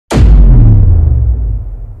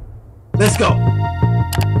Let's go.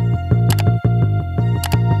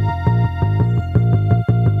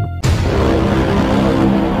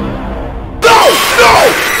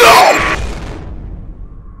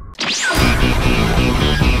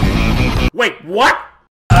 Wait, what?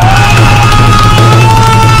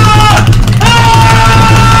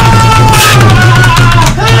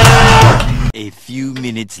 A few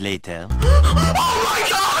minutes later.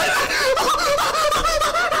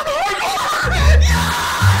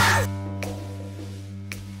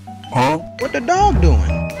 Huh? What the dog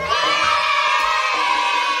doing?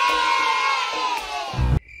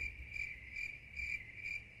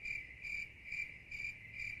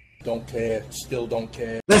 Don't care, still don't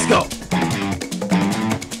care. Let's go.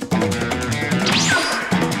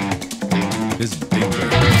 This is big.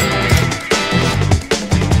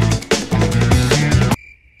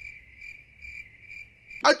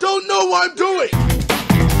 I don't know what I'm doing!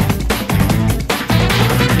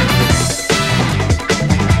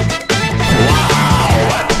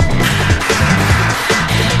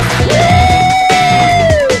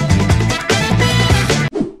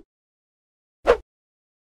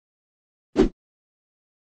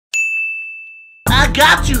 I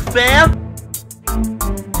got you, fam!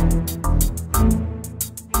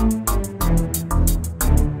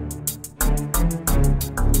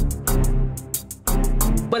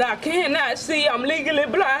 But I cannot see, I'm legally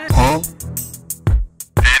blind. Huh?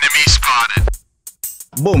 Enemy spotted.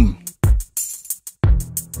 Boom.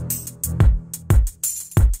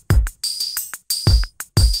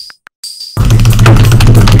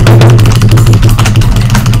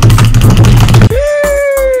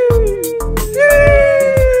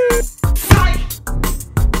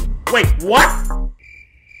 Wait, what?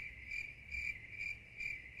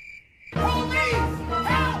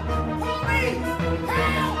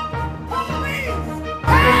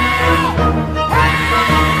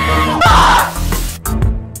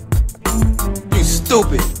 You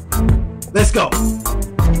stupid. Let's go.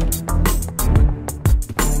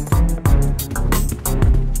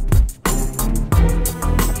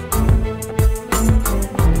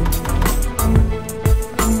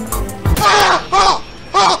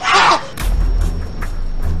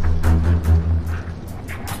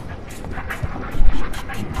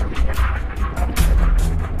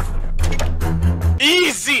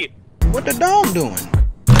 Easy! What the dog doing?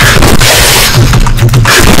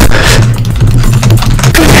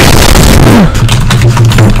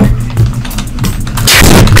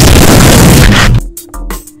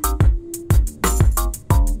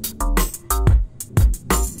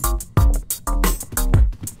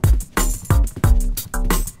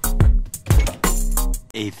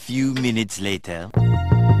 A few minutes later.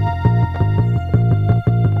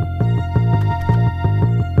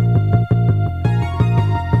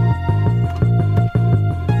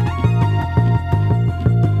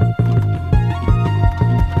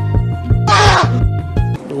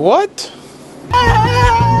 What?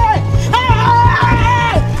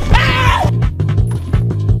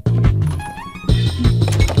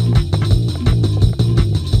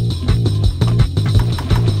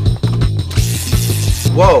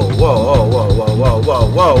 Whoa, whoa, whoa, whoa, whoa, whoa,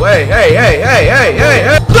 whoa, whoa, hey, hey, hey, hey, hey, hey,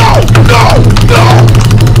 hey! No! No! No!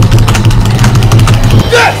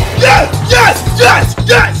 Yes! Yes! Yes! Yes!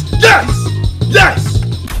 Yes! Yes! Yes!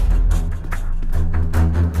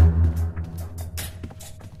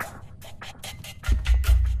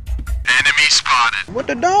 Enemy spotted. What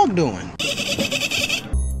the dog doing?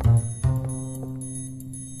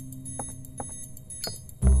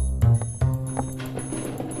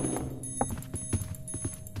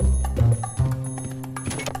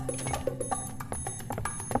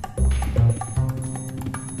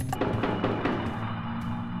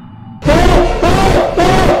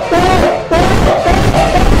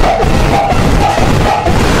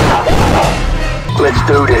 Let's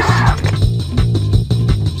do this.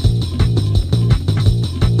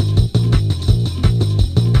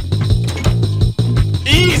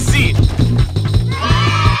 Easy!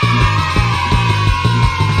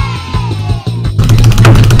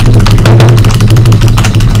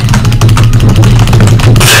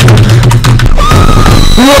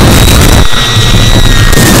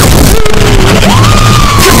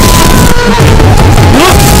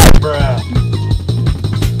 Bruh.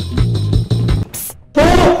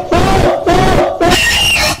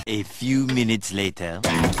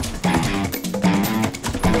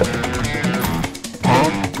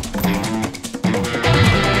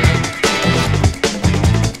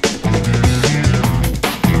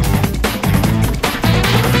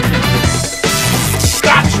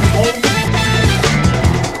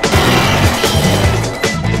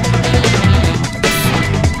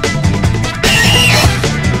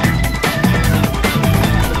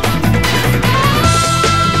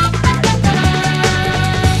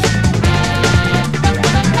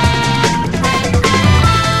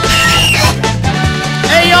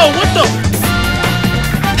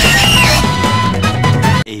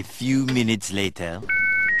 later.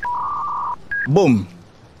 Boom.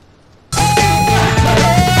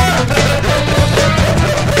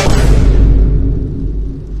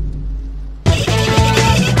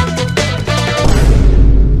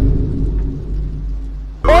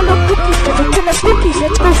 All the cookies, there's a ton of cookies.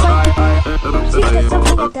 Let's go find it. See if there's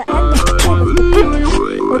something at the end of the cookies.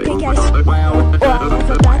 Okay, guys. Oh, I have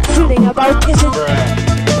a bad feeling about this.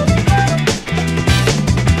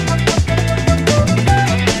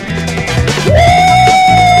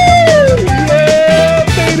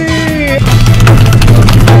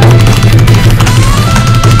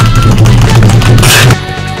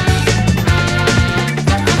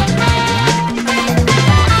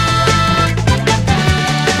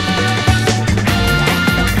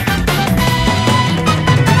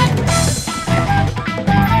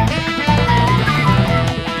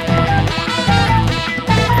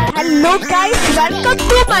 Hello guys, welcome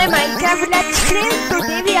to my Minecraft Let's Play.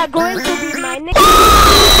 Today we are going to be mining.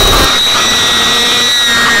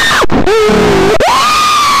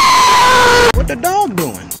 What the dog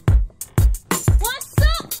doing? What's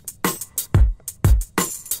up?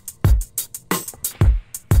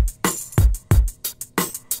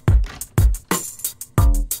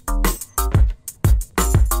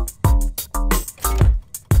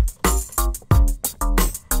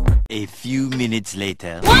 A few minutes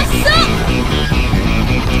later. What's up?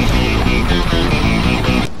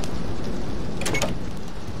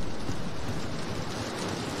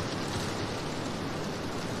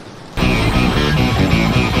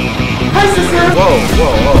 Whoa,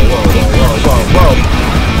 whoa, whoa, whoa, whoa, whoa, whoa.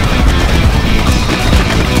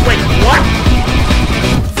 Wait, what?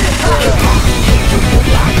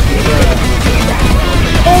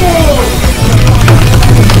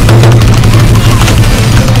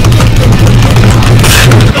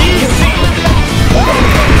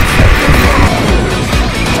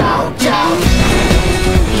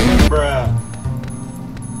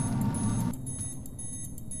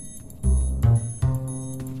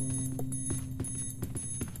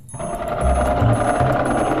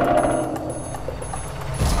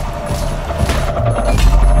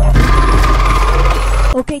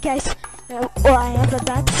 Okay guys, oh, I have a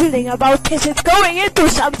bad feeling about this. It's going into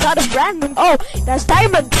some sort of random. Oh, there's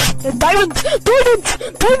diamonds! There's diamonds! Diamonds!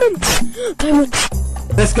 Diamonds! Diamonds!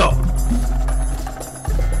 Let's go.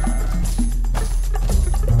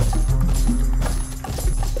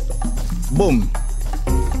 Boom.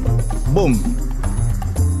 Boom.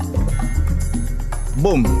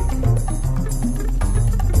 Boom.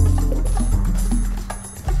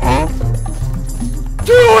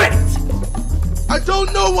 Do it! I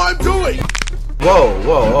don't know what I'm doing. Whoa,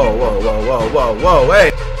 whoa, whoa, whoa, whoa, whoa, whoa, whoa,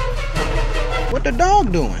 hey. What the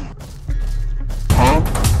dog doing?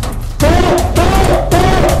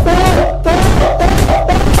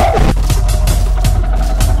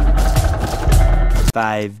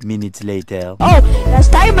 5 minutes later. Oh, there's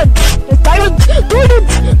diamonds! There's diamonds!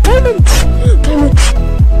 Diamonds! Diamonds! Diamonds!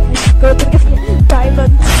 Let's go to give me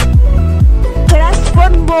diamonds. Press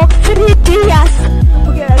one more 3 dias.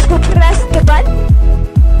 Okay, let's go press the button.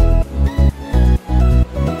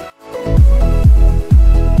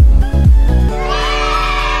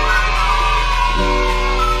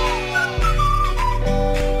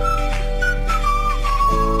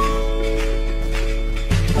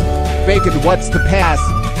 Bacon, what's the pass?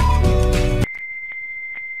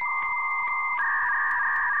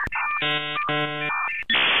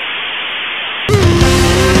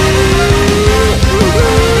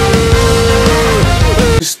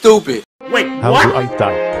 Stupid. Wait, How what? do I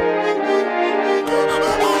type?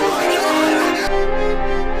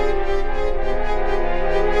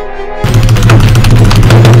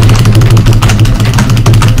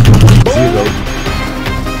 Zero.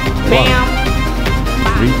 Bam.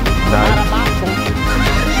 3, 9.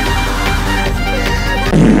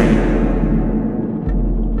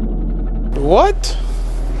 What?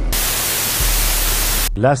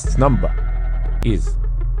 Last number is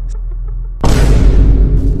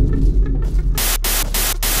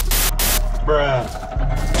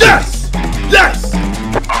Yes! Yes!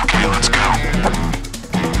 Okay, let's go.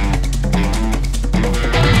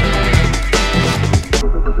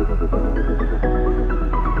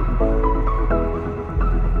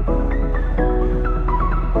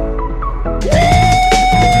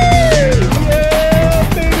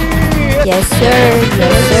 Yes, sir.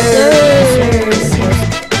 Yes, sir.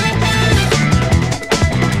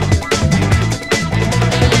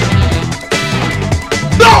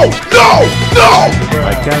 No! No! No!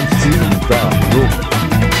 I can't see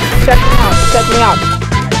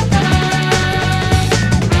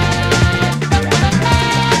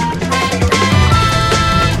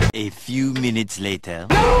later.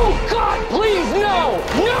 No! God, please, no!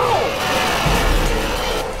 No!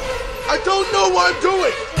 I don't know what I'm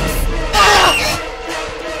doing.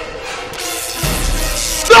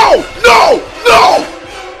 No! No! No!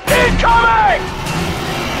 Incoming!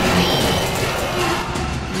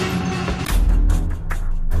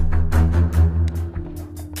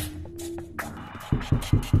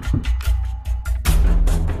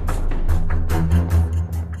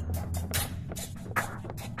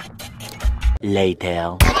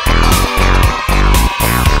 Later.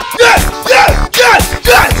 Yes! Yes! Yes!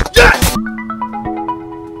 Yes! Yes!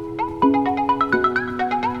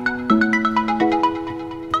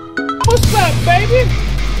 What's up, baby?